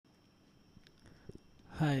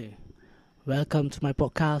Hi, welcome to my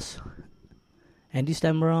podcast. And this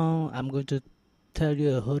time around, I'm going to tell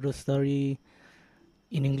you a horror story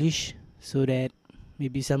in English so that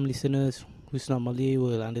maybe some listeners who's not Malay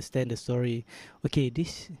will understand the story. Okay,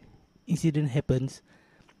 this incident happens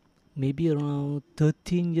maybe around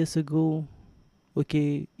 13 years ago.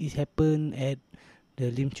 Okay, it happened at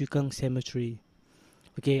the Lim Chu Kang Cemetery.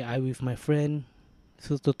 Okay, I with my friend,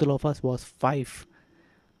 so total of us was five,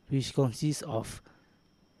 which consists of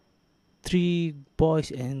three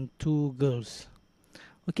boys and two girls.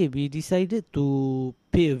 Okay, we decided to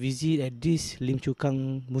pay a visit at this Lim Chu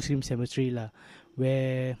Kang Muslim Cemetery lah,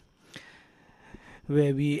 where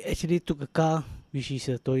where we actually took a car, which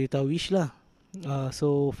is a Toyota Wish lah.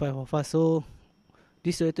 So five of us. So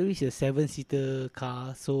this Toyota Wish is a seven-seater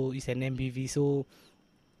car, so it's an MPV. So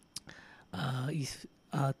is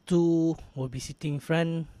two will be sitting in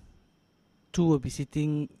front, two will be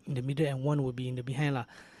sitting in the middle, and one will be in the behind lah.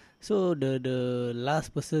 So the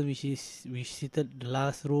last person which seated the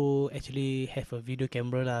last row actually have a video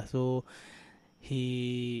camera lah. So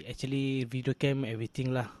he actually video cam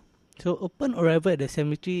everything lah. So upon arrival at the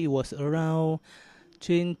cemetery, it was around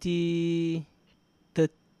 20,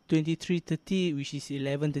 23:30, which is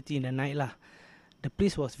 11:30 in the night lah. The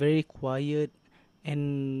place was very quiet,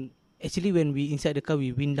 and actually when we inside the car,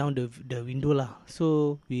 we wind down the window lah,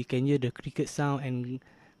 so we can hear the cricket sound and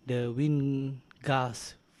the wind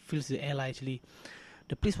gust fills the air lah. Actually,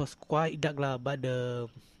 the place was quite dark lah, but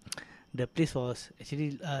the place was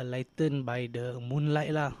actually lightened by the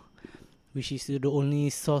moonlight lah, which is the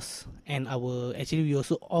only source. And our actually we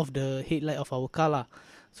also off the headlight of our car lah,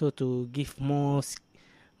 so to give more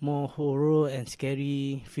horror and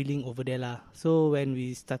scary feeling over there lah. So when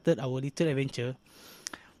we started our little adventure,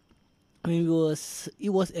 it was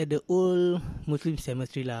at the old Muslim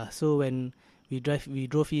cemetery lah. So when we drove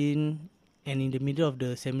in, and in the middle of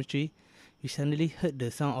the cemetery, we suddenly heard the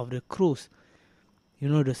sound of the crows. You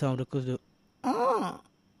know the sound of the crows, the ah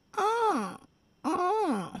ah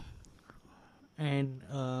ah, and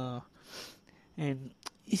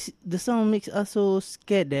the sound makes us so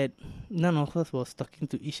scared that none of us was talking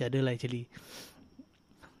to each other lah, actually.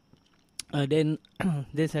 Then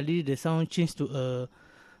then suddenly the sound changed to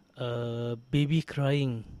a baby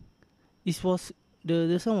crying. It was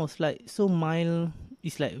the sound was like so mild.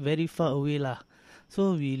 It's like very far away lah.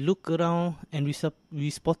 So we look around, and we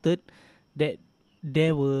spotted that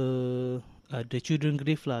there were the children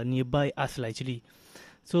grave lah nearby us lah, actually.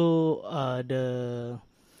 So the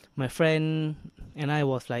my friend and I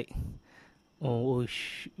was like,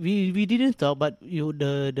 we didn't talk, but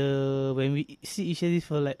the when we see each other,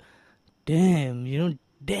 for like, damn,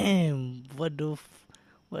 damn, what the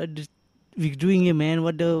we doing here, man?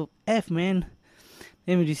 What the f, man?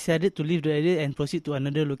 Then we decided to leave the area and proceed to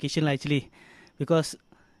another location lah, actually, because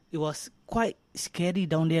it was quite scary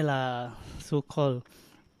down there lah, so called.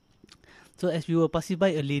 So as we were passing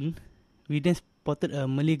by a lane, we then spotted a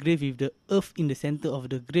Malay grave with the earth in the center of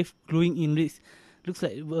the grave glowing in rays. Looks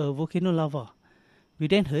like volcano lava. We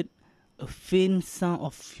then heard a faint sound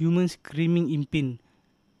of humans screaming in pain.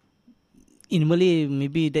 In Malay,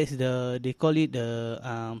 maybe that's they call it the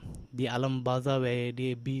alam barzah, where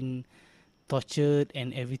they've been tortured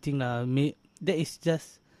and everything lah. That is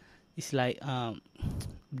just, it's like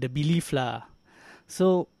the belief lah.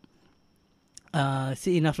 So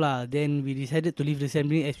say enough lah. Then we decided to leave the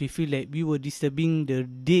assembly, as we feel like we were disturbing the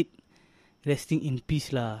dead resting in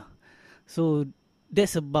peace lah. So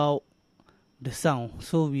that's about the sound.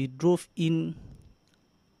 So we drove in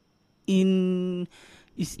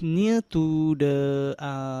it's near to the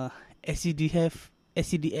SCDF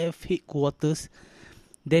headquarters.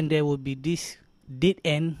 Then there will be this dead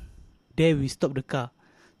end. There we stop the car.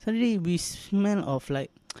 Suddenly we smell of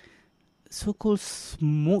like so-called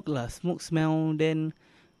smoke smell. Then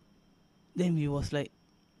we was like,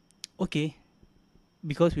 okay,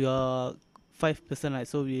 because we are 5 person, like,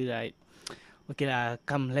 so we like, okay lah,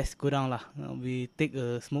 come, let's go down lah. We take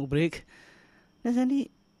a smoke break. Then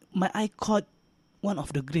suddenly my eye caught one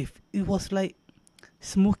of the grave. It was like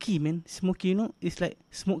smoky, man. Smoky, it's like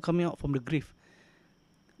smoke coming out from the grave.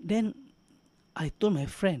 Then I told my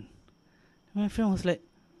friend. My friend was like,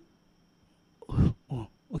 oh,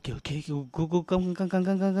 okay, go, come,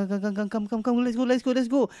 let's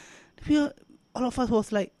go. All of us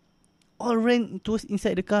was like, all ran towards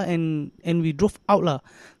inside the car, and we drove out lah.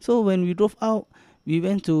 So when we drove out, we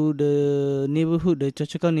went to the neighborhood, the Choa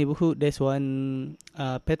Chu Kang neighborhood. There's one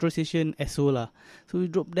petrol station, Esso lah. So we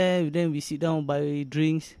drove there. Then we sit down, buy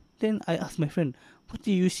drinks. Then I asked my friend, what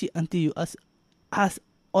did you see until you ask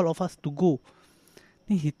all of us to go?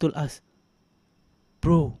 Then he told us,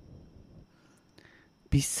 bro,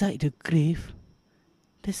 beside the grave,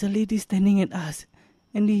 there's a lady standing at us,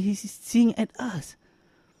 and he's seeing at us.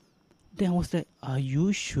 Then I was like, are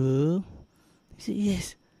you sure? He said, yes.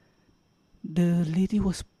 The lady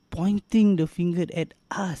was pointing the finger at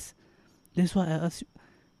us. That's why I asked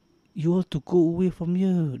you all to go away from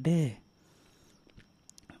here. There.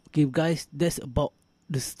 Okay, guys, that's about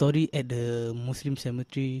the story at the Muslim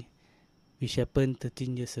cemetery, which happened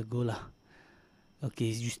 13 years ago lah.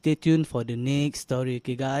 Okay, you stay tuned for the next story.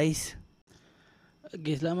 Okay, guys.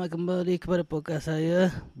 Okay, selamat kembali kepada podcast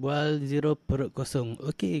saya, Bual Zero Perut Kosong.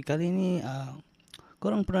 Okay, kali ni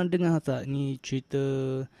korang pernah dengar tak ni cerita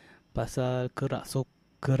pasal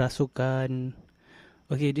kerasukan?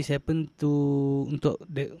 Okay, this happen to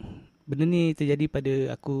benda ni terjadi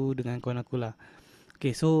pada aku dengan kawan aku lah.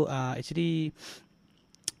 Okay, so actually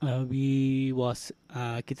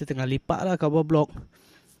kita tengah lepak lah kat bawah blok.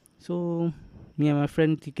 So me and my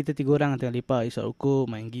friend, kita 3 orang tengah lepak, isap rokok,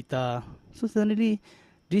 main gitar. So suddenly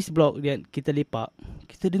this block yang kita lepak,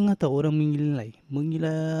 kita dengar tak orang mengilai.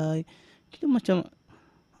 Kita macam,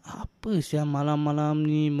 apa siang malam-malam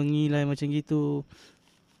ni mengilai macam gitu.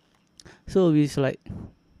 So we like,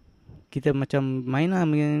 kita macam main lah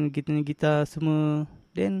dengan gitar semua.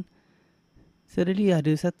 Then suddenly ada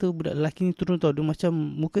satu budak lelaki ni turun tau. Dia macam,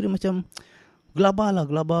 muka dia macam gelabar.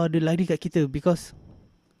 Dia lari kat kita, because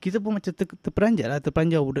kita pun macam terperanjat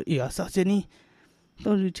budak. Asal macam ni.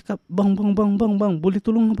 Tahu dia cakap, bang, boleh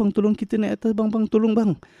tolong abang, tolong kita naik atas bang, tolong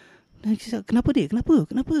bang. Dan dia cakap, kenapa? Dia cakap,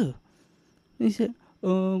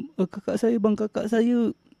 kakak saya,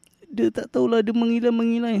 dia tak tahulah, dia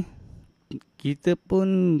mengilai. Kita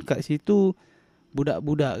pun kat situ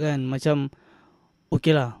budak-budak kan, macam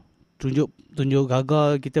okey lah, tunjuk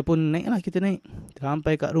gagal. Kita pun naik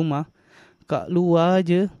sampai kat rumah. Kat luar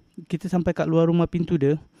je, kita sampai kat luar rumah, pintu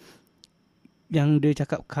dia, yang dia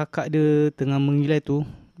cakap kakak dia tengah mengilai tu,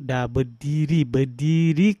 dah berdiri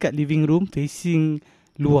kat living room facing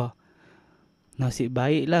luar. Nasib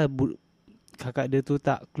baiklah kakak dia tu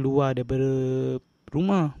tak keluar daripada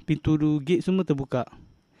rumah. Pintu tu, gate semua terbuka.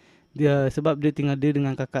 Dia, sebab dia tinggal dia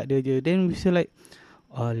dengan kakak dia je. Then we say like,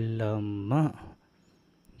 alamak.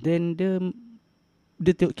 Then dia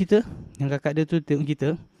tengok kita, yang kakak dia tu tengok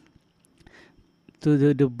kita. Tu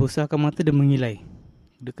dia besarkan mata, dia mengilai.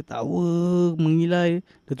 Dia ketawa, mengilai.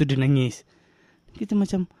 Lepas tu dia nangis. Kita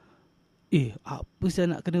macam, apa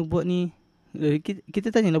saya nak kena buat ni?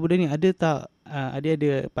 Kita tanya lah budak ni, ada tak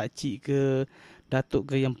ada pakcik ke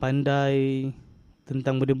datuk ke yang pandai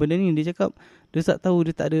tentang benda-benda ni. Dia cakap dia tak tahu,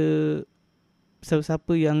 dia tak ada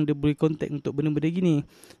siapa-siapa yang dia boleh contact untuk benda-benda gini.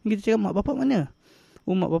 Kita cakap, mak bapak mana?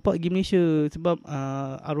 Mak bapak pergi Malaysia sebab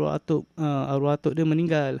arwah atuk dia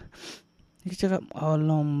meninggal. Dia cakap,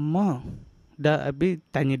 alamak. Dah habis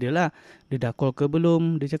tanya dia lah, dia dah call ke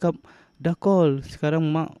belum? Dia cakap, dah call. Sekarang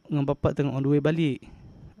mak dengan bapak tengah on the way balik.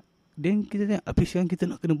 Then kita tanya, habis sekarang kita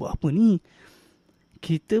nak kena buat apa ni?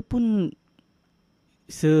 Kita pun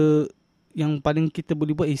yang paling kita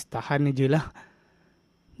boleh buat is tahan je lah.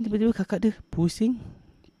 Tiba-tiba kakak dia pusing,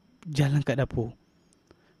 jalan kat dapur.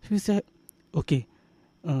 So saya, okay,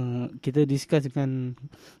 kita discuss dengan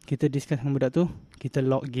budak tu. Kita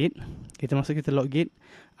lock gate. Kita lock gate.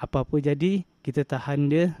 Apa-apa jadi, kita tahan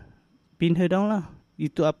dia, pin her down lah.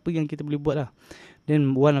 Itu apa yang kita boleh buat lah.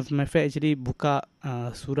 Then one of my friend actually buka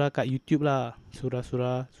surah kat YouTube lah. Surah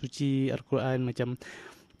suci Al-Quran, macam,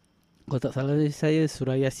 kalau tak salah saya,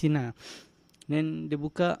 surah Yasin lah. Then dia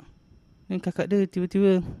buka. Then kakak dia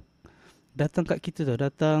tiba-tiba datang kat kita tau.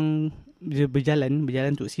 Dia berjalan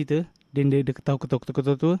untuk kita. Then dia ketawa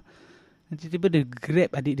tu. Nanti tiba-tiba dia grab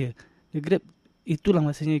adik dia. Dia grab. Itulah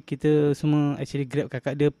masanya kita semua actually grab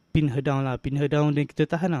kakak dia, pin her down. Then kita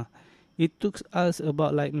tahan lah. It took us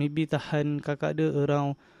about like maybe tahan kakak dia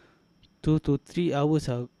around 2 to 3 hours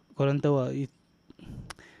lah. Korang tahu lah,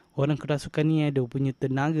 orang kerasukan ni ada punya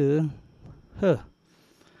tenaga.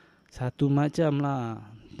 Satu macam lah.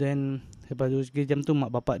 Then lepas tu jam tu mak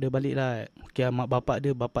bapak dia balik lah. Okay, mak bapak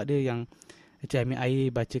dia yang actually ambil air,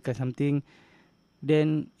 bacakan something.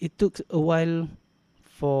 Then it took a while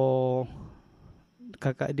for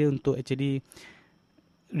kakak dia untuk actually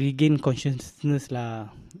regain consciousness lah,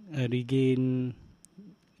 regain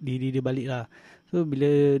diri dia balik lah. So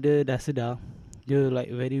bila dia dah sedar, dia like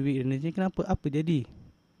very weak. Dan dia cakap, kenapa, apa jadi?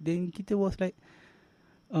 Then kita was like,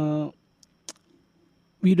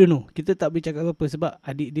 we don't know. Kita tak boleh cakap apa-apa sebab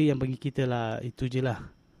adik dia yang panggil kita lah. Itu je lah.